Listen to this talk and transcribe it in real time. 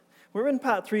We're in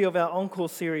part 3 of our Encore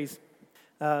series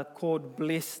called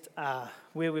Blessed Are,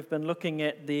 where we've been looking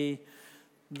at the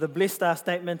Blessed Are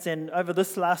statements, and over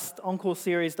this last Encore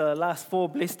series, the last 4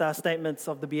 Blessed Are statements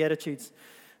of the Beatitudes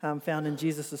found in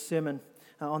Jesus' sermon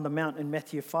on the Mount in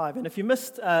Matthew 5. And if you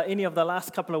missed any of the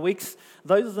last couple of weeks,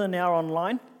 those are now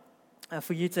online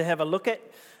for you to have a look at,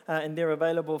 and they're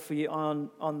available for you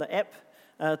on the app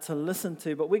to listen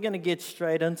to. But we're going to get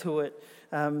straight into it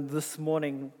this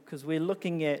morning, because we're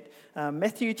looking at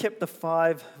Matthew chapter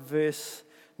 5, verse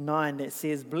 9, that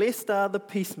says, "Blessed are the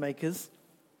peacemakers,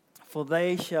 for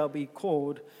they shall be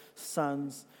called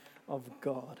sons of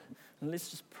God." And let's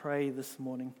just pray this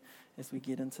morning as we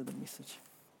get into the message.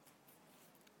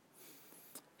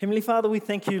 Heavenly Father, we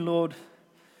thank you, Lord,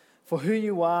 for who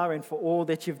you are and for all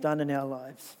that you've done in our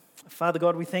lives. Father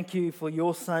God, we thank you for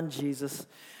your Son, Jesus.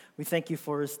 We thank you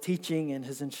for his teaching and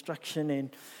his instruction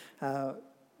and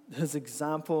his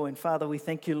example. And Father, we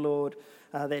thank you, Lord,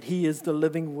 that he is the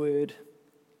living word.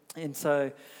 And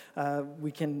so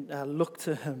we can look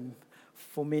to him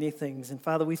for many things. And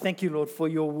Father, we thank you, Lord, for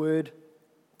your word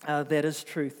that is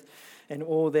truth and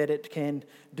all that it can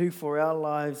do for our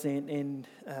lives and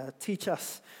teach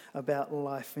us about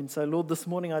life. And so, Lord, this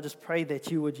morning I just pray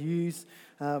that you would use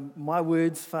my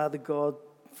words, Father God,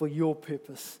 for your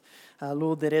purpose.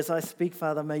 Lord, that as I speak,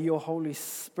 Father, may your Holy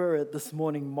Spirit this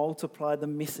morning multiply the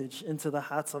message into the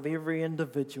hearts of every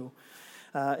individual,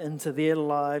 into their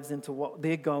lives, into what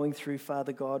they're going through,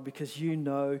 Father God, because you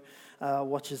know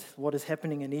what is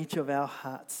happening in each of our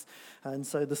hearts. And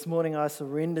so this morning I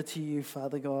surrender to you,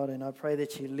 Father God, and I pray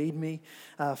that you lead me,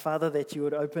 Father, that you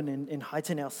would open and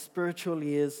heighten our spiritual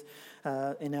ears,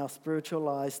 in our spiritual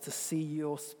eyes, to see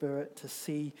your Spirit, to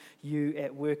see you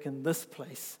at work in this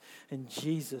place. In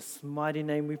Jesus' mighty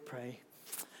name we pray.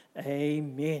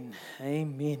 Amen.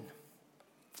 Amen.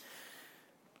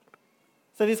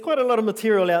 So there's quite a lot of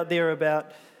material out there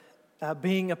about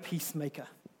being a peacemaker,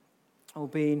 or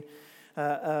being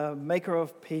a maker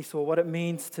of peace, or what it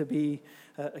means to be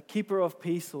a keeper of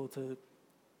peace, or to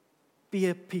be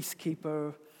a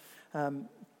peacekeeper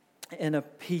and a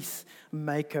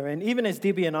peacemaker. And even as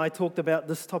Debbie and I talked about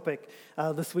this topic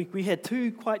this week, we had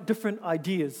 2 quite different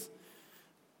ideas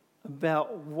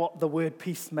about what the word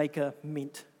peacemaker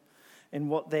meant and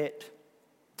what that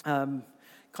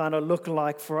kind of look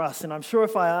like for us. And I'm sure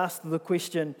if I asked the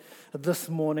question this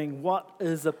morning, what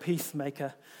is a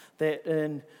peacemaker, that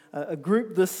in a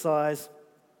group this size,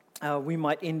 we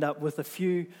might end up with a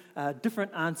few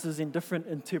different answers and different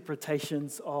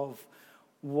interpretations of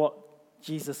what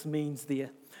Jesus means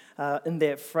there in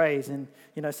that phrase. And,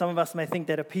 you know, some of us may think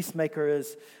that a peacemaker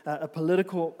is a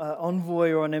political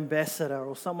envoy or an ambassador,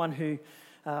 or someone who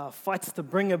fights to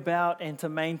bring about and to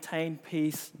maintain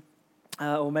peace.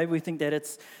 Or maybe we think that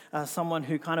it's someone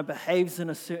who kind of behaves in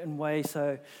a certain way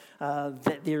so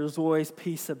that there is always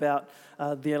peace about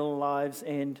their lives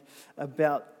and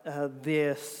about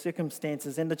their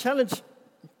circumstances. And the challenge,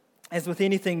 as with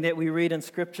anything that we read in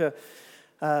Scripture,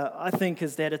 I think,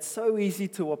 is that it's so easy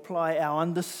to apply our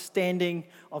understanding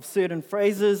of certain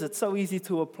phrases. It's so easy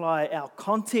to apply our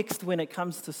context when it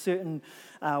comes to certain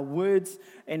words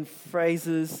and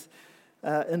phrases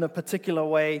in a particular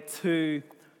way to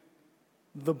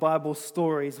the Bible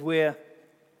stories, where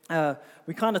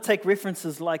we kind of take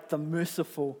references like the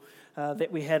merciful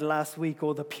that we had last week,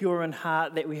 or the pure in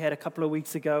heart that we had a couple of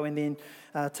weeks ago, and then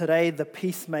today the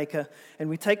peacemaker, and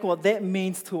we take what that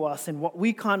means to us and what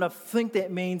we kind of think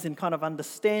that means and kind of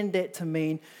understand that to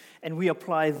mean, and we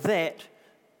apply that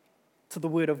to the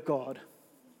Word of God.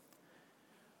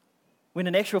 When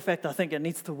in actual fact, I think it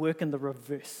needs to work in the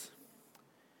reverse,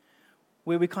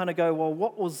 where we kind of go, well,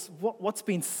 what's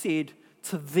been said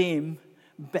to them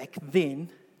back then?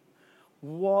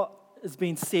 What is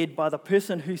being said by the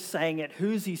person who's saying it?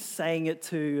 Who's he saying it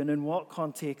to, and in what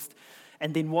context?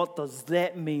 And then what does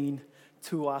that mean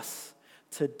to us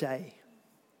today?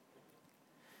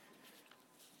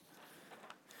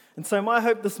 And so my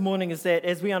hope this morning is that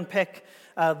as we unpack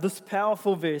this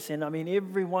powerful verse, and I mean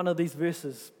every one of these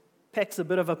verses packs a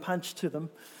bit of a punch to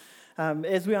them,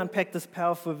 as we unpack this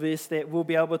powerful verse, that we'll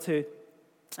be able to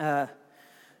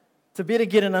better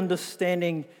get an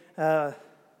understanding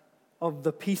of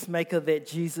the peacemaker that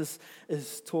Jesus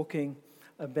is talking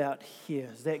about here.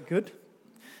 Is that good?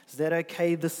 Is that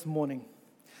okay this morning?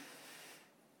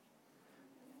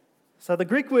 So the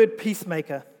Greek word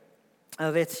peacemaker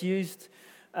that's used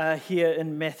here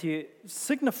in Matthew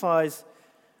signifies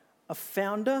a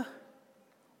founder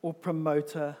or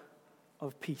promoter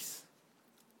of peace.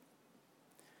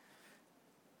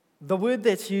 The word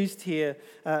that's used here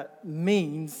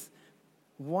means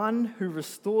one who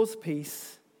restores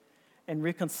peace and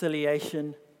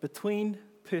reconciliation between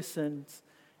persons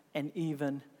and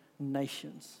even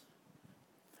nations.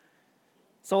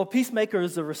 So a peacemaker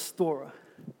is a restorer.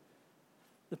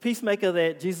 The peacemaker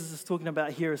that Jesus is talking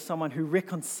about here is someone who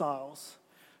reconciles,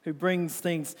 who brings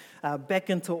things back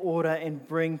into order and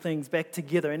bring things back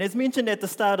together. And as mentioned at the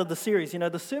start of the series,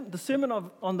 the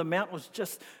Sermon on the Mount was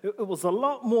it was a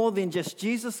lot more than just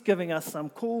Jesus giving us some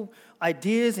cool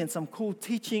ideas and some cool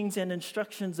teachings and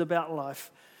instructions about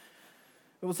life.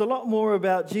 It was a lot more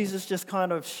about Jesus just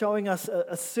kind of showing us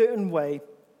a certain way,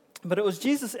 but it was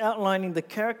Jesus outlining the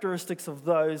characteristics of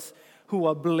those who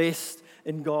are blessed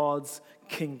in God's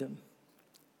kingdom.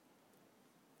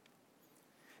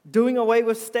 Doing away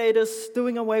with status,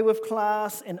 doing away with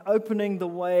class, and opening the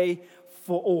way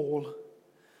for all.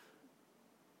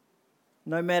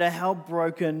 No matter how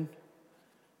broken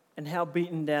and how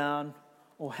beaten down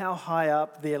or how high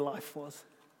up their life was.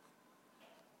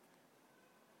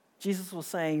 Jesus was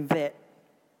saying that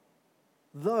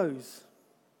those,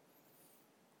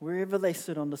 wherever they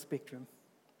sit on the spectrum,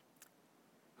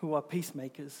 who are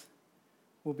peacemakers,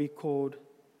 will be called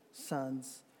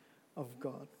sons of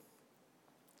God.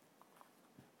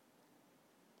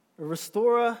 A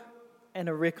restorer and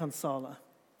a reconciler.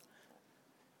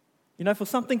 For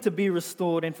something to be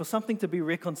restored and for something to be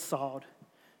reconciled,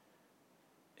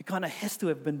 it kind of has to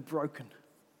have been broken.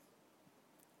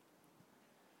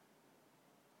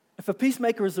 If a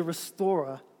peacemaker is a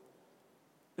restorer,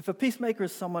 if a peacemaker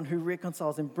is someone who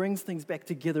reconciles and brings things back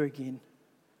together again,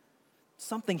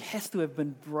 something has to have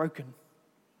been broken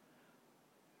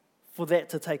for that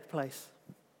to take place.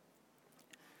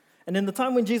 And in the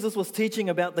time when Jesus was teaching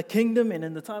about the kingdom, and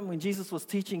in the time when Jesus was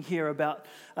teaching here about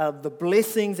the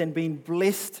blessings and being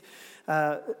blessed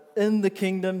in the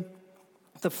kingdom,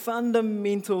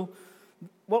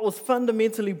 what was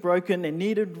fundamentally broken and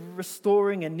needed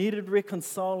restoring and needed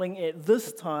reconciling at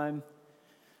this time,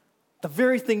 the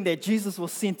very thing that Jesus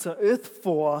was sent to earth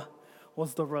for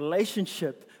was the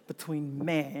relationship between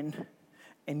man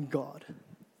and God.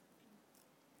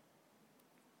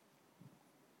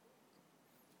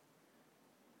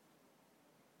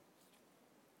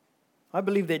 I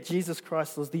believe that Jesus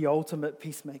Christ was the ultimate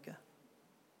peacemaker.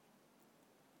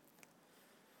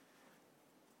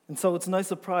 And so it's no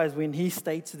surprise when he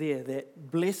states there that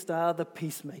blessed are the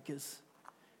peacemakers.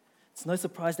 It's no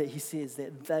surprise that he says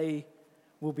that they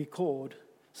will be called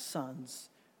sons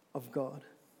of God.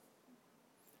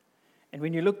 And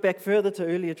when you look back further to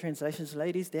earlier translations,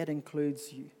 ladies, that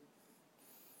includes you.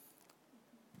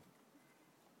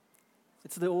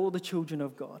 It's all the children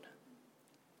of God.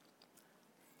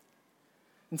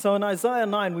 And so in Isaiah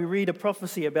 9, we read a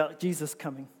prophecy about Jesus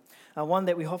coming, one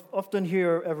that we often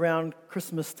hear around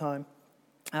Christmas time.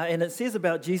 And it says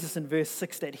about Jesus in verse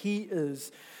 6 that he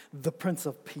is the Prince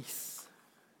of Peace.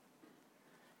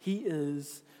 He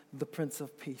is the Prince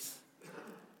of Peace.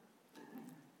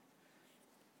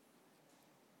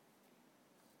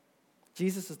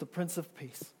 Jesus is the Prince of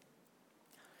Peace.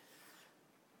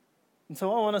 And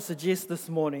so I want to suggest this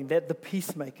morning that the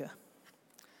peacemaker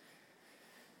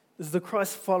is the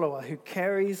Christ follower who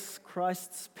carries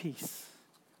Christ's peace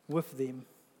with them,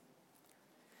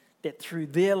 that through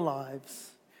their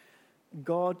lives,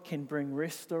 God can bring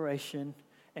restoration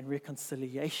and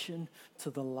reconciliation to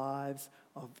the lives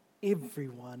of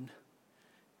everyone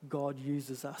God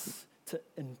uses us to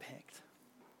impact.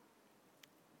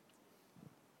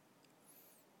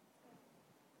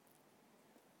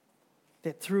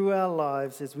 That through our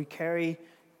lives, as we carry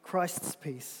Christ's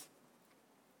peace,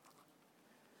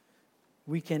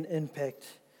 we can impact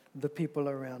the people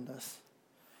around us.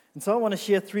 And so I want to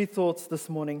share 3 thoughts this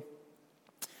morning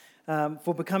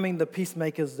for becoming the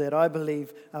peacemakers that I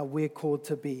believe we're called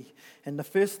to be. And the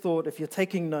first thought, if you're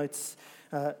taking notes,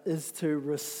 is to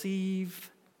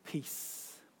receive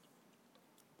peace.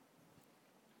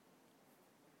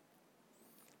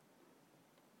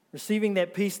 Receiving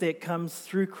that peace that comes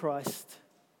through Christ,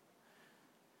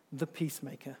 the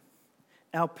peacemaker,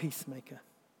 our peacemaker.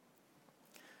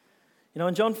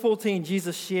 In John 14,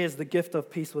 Jesus shares the gift of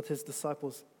peace with his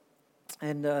disciples.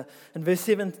 And in verse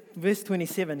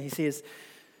 27, he says,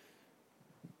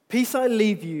 "Peace I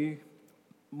leave you,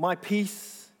 my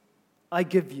peace I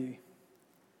give you."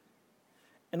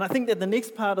 And I think that the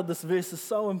next part of this verse is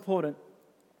so important.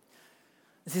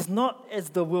 It says, "Not as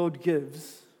the world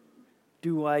gives,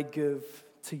 do I give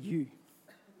to you."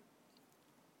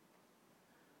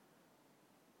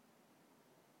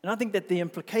 And I think that the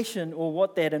implication, or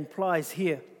what that implies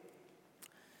here,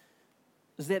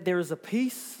 is that there is a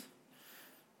peace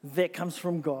that comes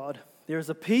from God. There is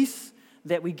a peace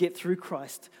that we get through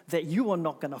Christ that you are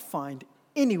not going to find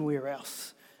anywhere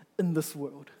else in this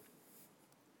world.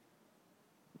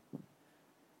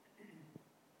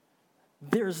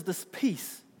 there is this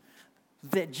peace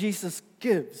that Jesus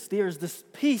gives. There is this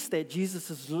peace that Jesus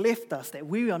has left us that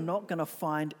we are not going to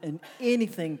find in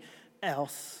anything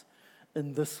else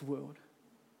in this world.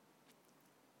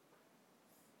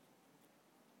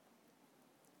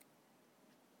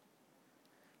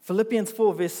 Philippians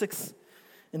 4, verse 6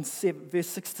 and 7, verse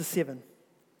 6 to 7.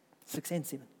 6 and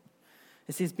 7.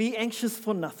 It says, "Be anxious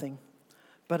for nothing,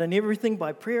 but in everything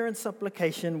by prayer and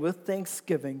supplication with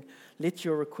thanksgiving, let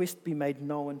your request be made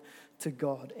known to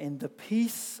God. And the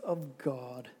peace of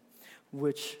God,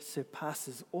 which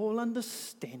surpasses all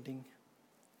understanding,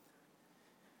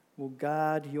 will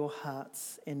guard your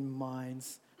hearts and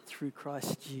minds through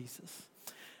Christ Jesus."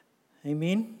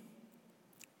 Amen.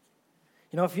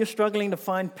 You know, if you're struggling to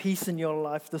find peace in your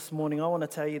life this morning, I want to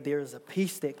tell you there is a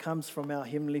peace that comes from our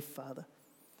Heavenly Father.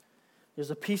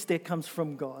 There's a peace that comes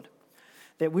from God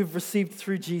that we've received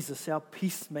through Jesus, our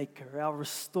peacemaker, our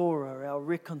restorer, our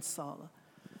reconciler.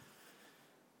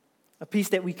 A peace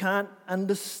that we can't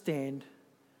understand,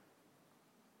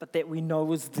 but that we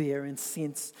know is there and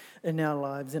sense in our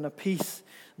lives, and a peace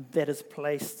that is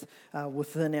placed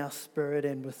within our spirit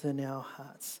and within our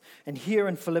hearts. And here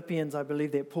in Philippians, I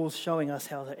believe that Paul's showing us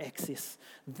how to access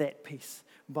that peace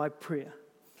by prayer,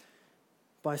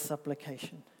 by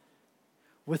supplication,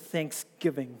 with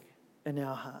thanksgiving in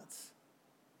our hearts.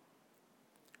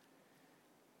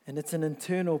 And it's an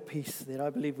internal peace that I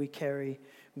believe we carry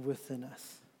within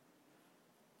us.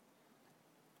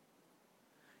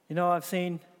 You know, I've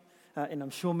seen, and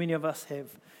I'm sure many of us have,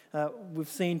 we've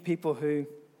seen people who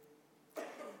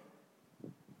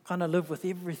kind of live with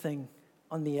everything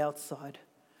on the outside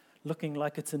looking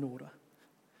like it's in order.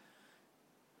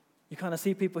 You kind of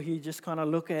see people who you just kind of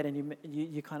look at and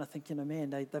you kind of think, you know, man,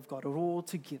 they've got it all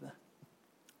together.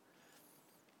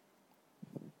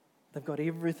 They've got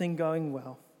everything going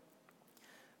well.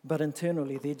 But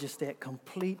internally, they're just at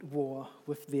complete war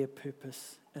with their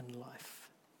purpose in life,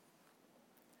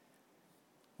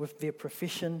 with their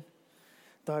profession,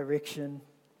 direction.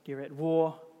 They're at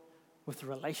war with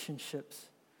relationships,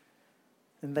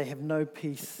 and they have no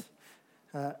peace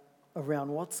around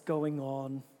what's going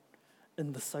on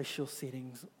in the social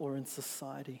settings or in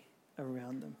society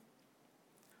around them.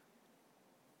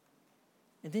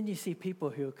 And then you see people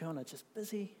who are kind of just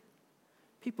busy,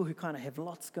 people who kind of have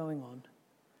lots going on,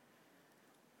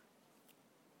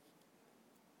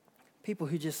 people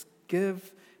who just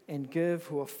give and give,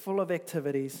 who are full of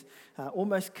activities,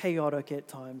 almost chaotic at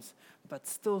times, but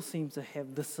still seem to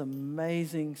have this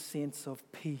amazing sense of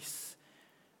peace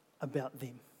about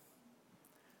them.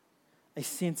 A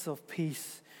sense of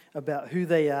peace about who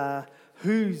they are,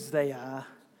 whose they are,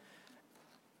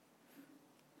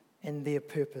 and their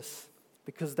purpose,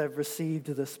 because they've received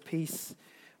this peace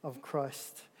of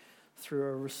Christ through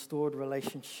a restored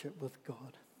relationship with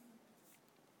God.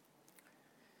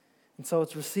 And so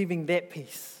it's receiving that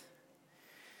peace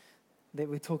that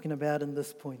we're talking about in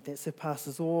this point, that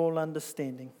surpasses all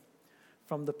understanding,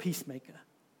 from the peacemaker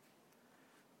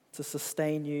to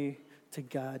sustain you, to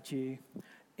guard you,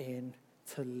 and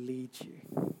to lead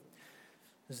you.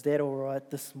 Is that all right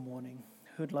this morning?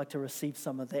 Who'd like to receive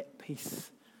some of that peace?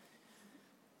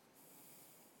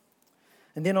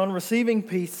 And then on receiving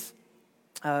peace,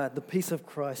 the peace of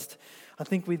Christ, I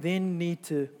think we then need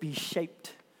to be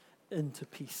shaped into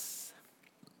peace.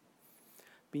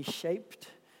 Be shaped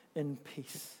in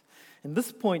peace. And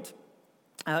this point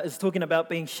is talking about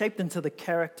being shaped into the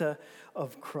character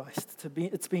of Christ.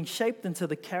 It's being shaped into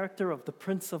the character of the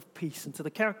Prince of Peace, into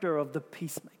the character of the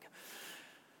peacemaker.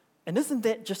 And isn't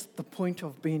that just the point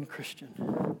of being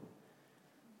Christian?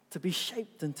 To be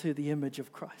shaped into the image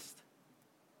of Christ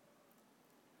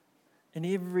in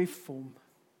every form.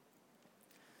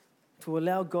 To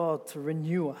allow God to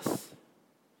renew us.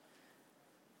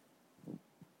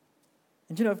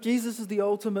 And you know, if Jesus is the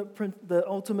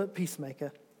ultimate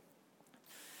peacemaker,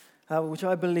 which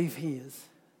I believe he is,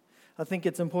 I think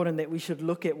it's important that we should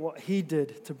look at what he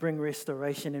did to bring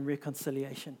restoration and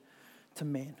reconciliation to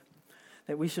man.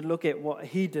 That we should look at what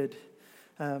he did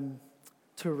to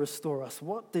restore us.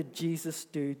 What did Jesus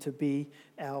do to be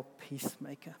our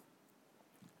peacemaker?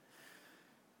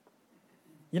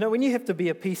 You know, when you have to be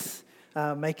a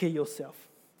peacemaker yourself,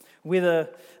 whether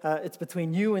it's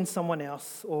between you and someone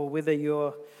else, or whether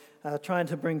you're trying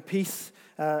to bring peace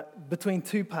between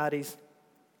two parties,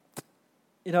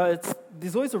 you know,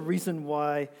 there's always a reason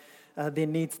why there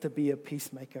needs to be a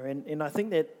peacemaker. And I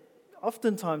think that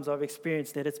oftentimes I've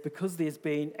experienced that it's because there's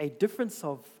been a difference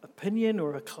of opinion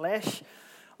or a clash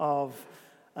of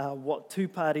what two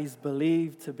parties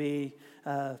believe to be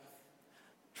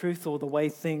truth or the way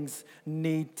things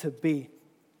need to be.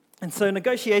 And so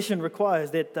negotiation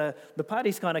requires that the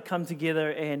parties kind of come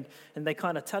together and they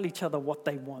kind of tell each other what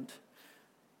they want,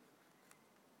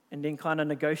 and then kind of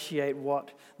negotiate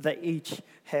what they each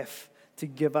have to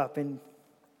give up. And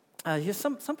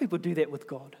some people do that with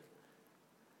God.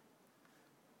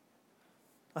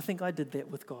 I think I did that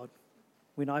with God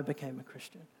when I became a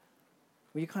Christian.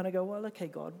 Where you kind of go, well, okay,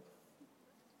 God,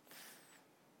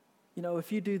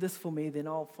 if you do this for me, then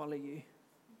I'll follow you.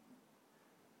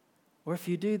 Or if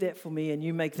you do that for me and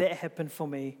you make that happen for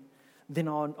me, then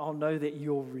I'll know that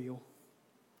you're real.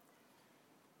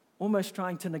 Almost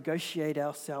trying to negotiate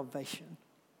our salvation.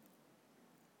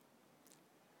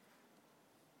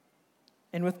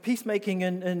 And with peacemaking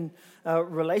in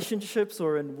relationships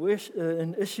or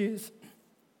in issues,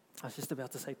 I was just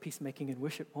about to say peacemaking in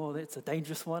worship. Oh, that's a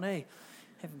dangerous one, eh?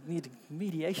 Have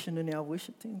mediation in our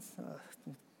worship teams.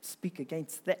 Speak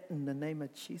against that in the name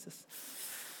of Jesus.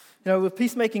 With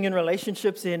peacemaking in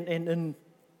relationships and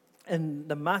in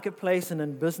the marketplace and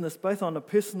in business, both on a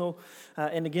personal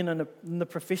and again in the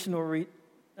professional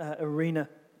arena,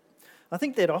 I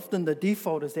think that often the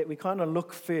default is that we kind of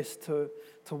look first to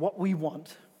what we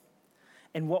want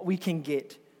and what we can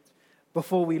get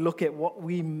before we look at what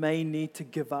we may need to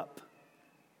give up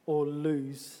or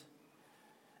lose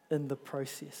in the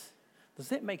process. Does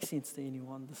that make sense to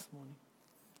anyone this morning?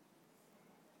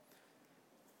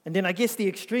 And then I guess the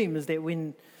extreme is that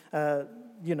when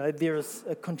there is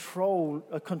a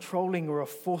controlling or a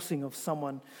forcing of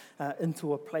someone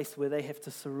into a place where they have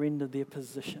to surrender their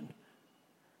position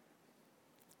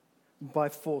by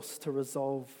force to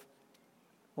resolve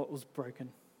what was broken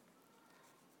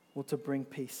or to bring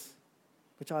peace,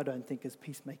 which I don't think is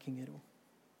peacemaking at all.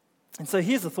 And so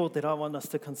here's a thought that I want us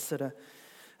to consider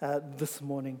this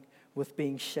morning with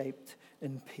being shaped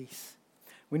in peace.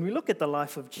 When we look at the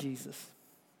life of Jesus,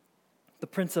 the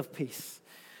Prince of Peace,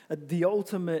 the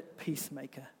ultimate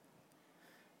peacemaker,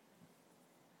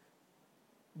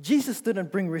 Jesus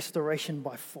didn't bring restoration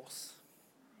by force.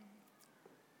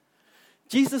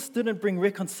 Jesus didn't bring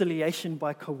reconciliation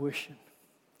by coercion.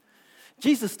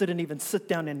 Jesus didn't even sit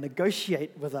down and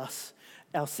negotiate with us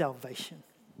our salvation.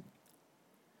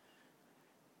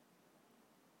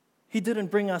 He didn't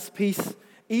bring us peace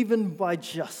even by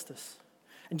justice.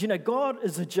 And God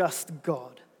is a just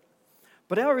God.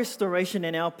 But our restoration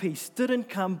and our peace didn't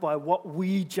come by what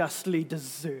we justly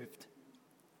deserved.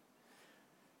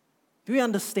 Do we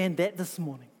understand that this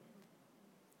morning?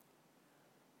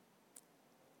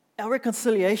 Our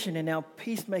reconciliation and our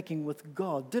peacemaking with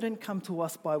God didn't come to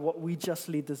us by what we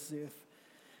justly deserve.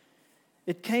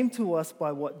 It came to us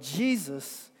by what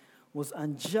Jesus was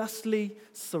unjustly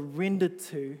surrendered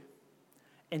to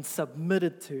and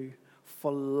submitted to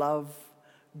for love,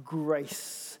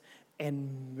 grace,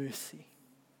 and mercy.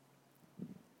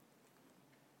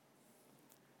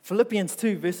 Philippians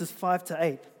 2, verses 5 to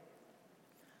 8.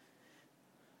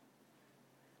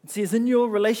 It says, in your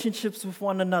relationships with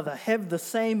one another, have the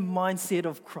same mindset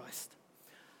of Christ.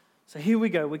 So here we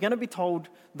go. We're going to be told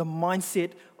the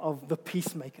mindset of the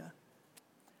peacemaker,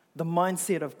 the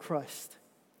mindset of Christ,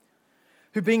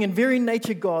 who being in very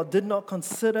nature God, did not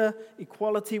consider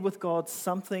equality with God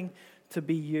something to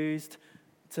be used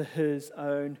to his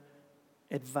own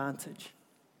advantage.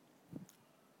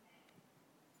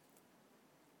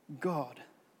 God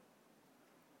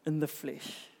in the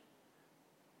flesh.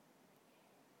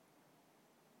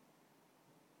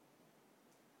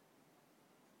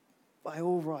 By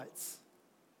all rights.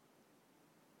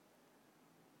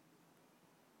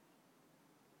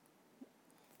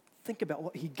 Think about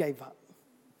what he gave up.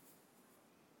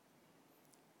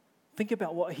 Think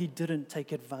about what he didn't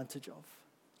take advantage of.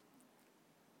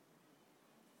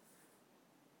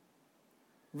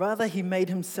 Rather, he made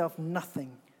himself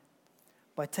nothing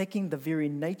by taking the very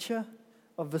nature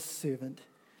of a servant,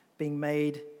 being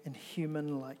made in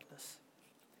human likeness.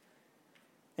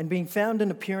 And being found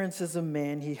in appearance as a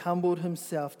man, he humbled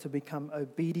himself to become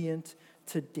obedient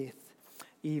to death,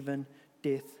 even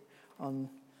death on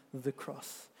the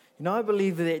cross. I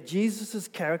believe that Jesus'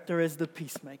 character as the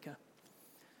peacemaker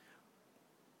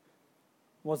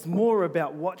was more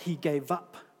about what he gave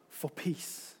up for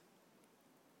peace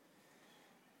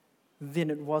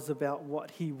than it was about what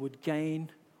he would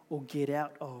gain or get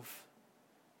out of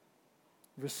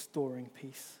restoring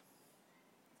peace.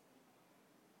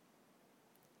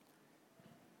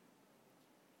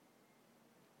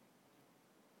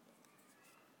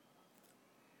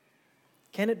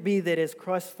 Can it be that as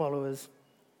Christ followers,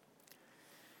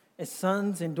 as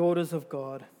sons and daughters of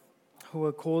God who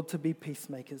are called to be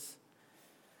peacemakers,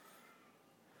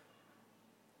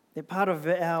 that part of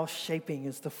our shaping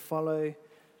is to follow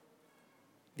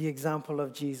the example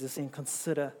of Jesus and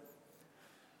consider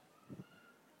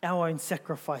our own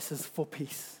sacrifices for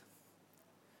peace,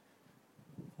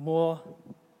 more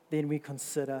than we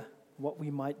consider what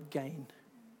we might gain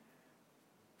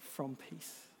from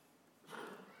peace.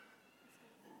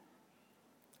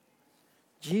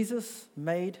 Jesus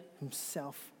made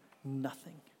himself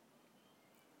nothing.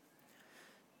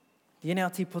 The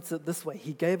NLT puts it this way: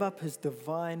 he gave up his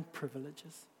divine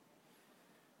privileges.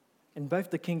 And both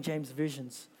the King James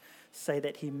versions say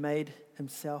that he made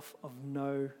himself of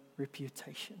no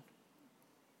reputation.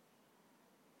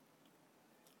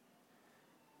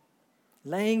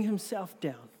 Laying himself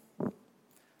down.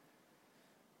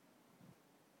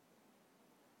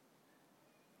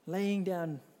 Laying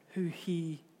down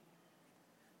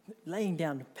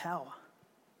power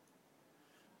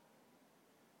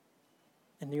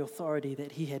and the authority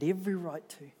that he had every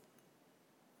right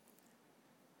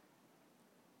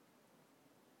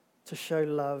to show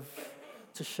love,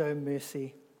 to show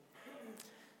mercy,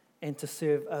 and to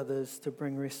serve others, to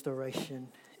bring restoration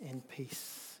and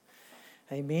peace.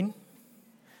 Amen.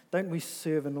 Don't we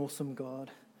serve an awesome God?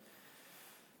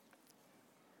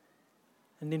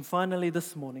 And then finally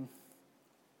this morning,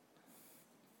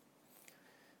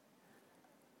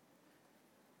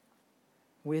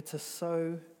 we're to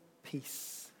sow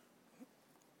peace.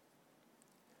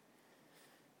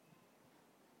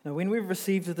 Now, when we've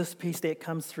received this peace that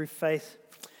comes through faith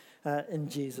in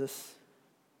Jesus,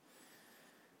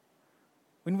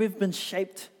 when we've been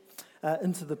shaped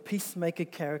into the peacemaker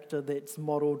character that's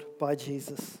modeled by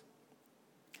Jesus,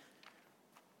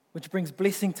 which brings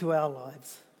blessing to our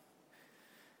lives,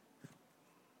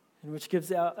 and which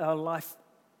gives our life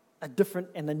a different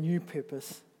and a new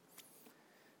purpose,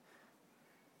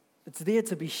 it's there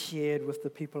to be shared with the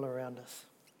people around us.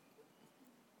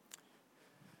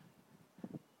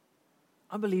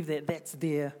 I believe that that's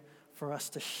there for us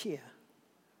to share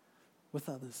with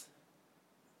others.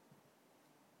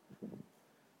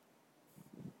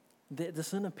 That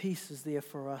this inner peace is there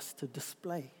for us to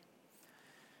display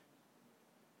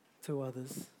to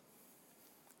others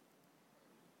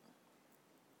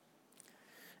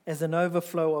as an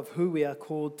overflow of who we are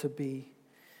called to be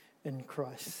in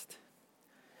Christ.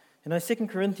 2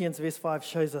 Corinthians verse 5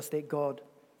 shows us that God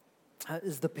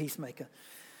is the peacemaker.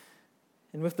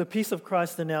 And with the peace of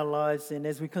Christ in our lives, and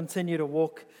as we continue to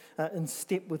walk in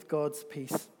step with God's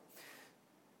peace,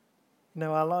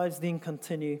 our lives then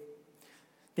contain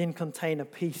a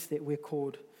peace that we're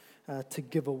called to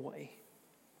give away.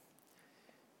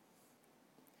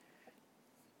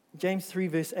 James 3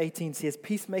 verse 18 says,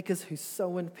 peacemakers who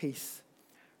sow in peace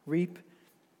reap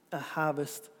a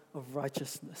harvest of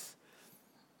righteousness.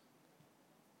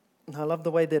 And I love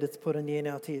the way that it's put in the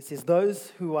NLT. It says, those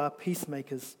who are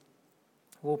peacemakers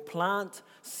will plant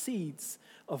seeds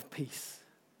of peace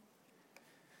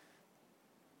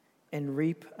and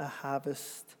reap a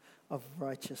harvest of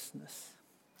righteousness.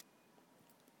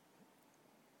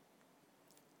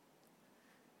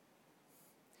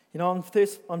 On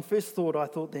first thought, I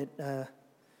thought that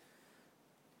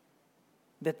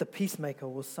the peacemaker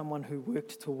was someone who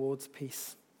worked towards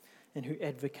peace and who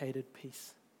advocated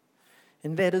peace.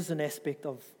 And that is an aspect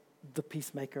of the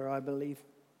peacemaker, I believe.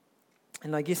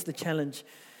 And I guess the challenge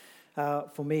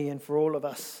for me and for all of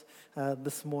us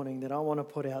this morning that I want to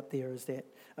put out there is that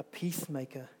a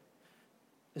peacemaker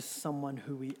is someone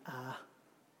who we are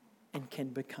and can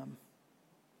become,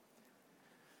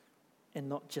 and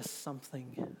not just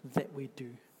something that we do.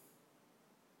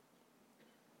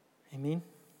 Amen?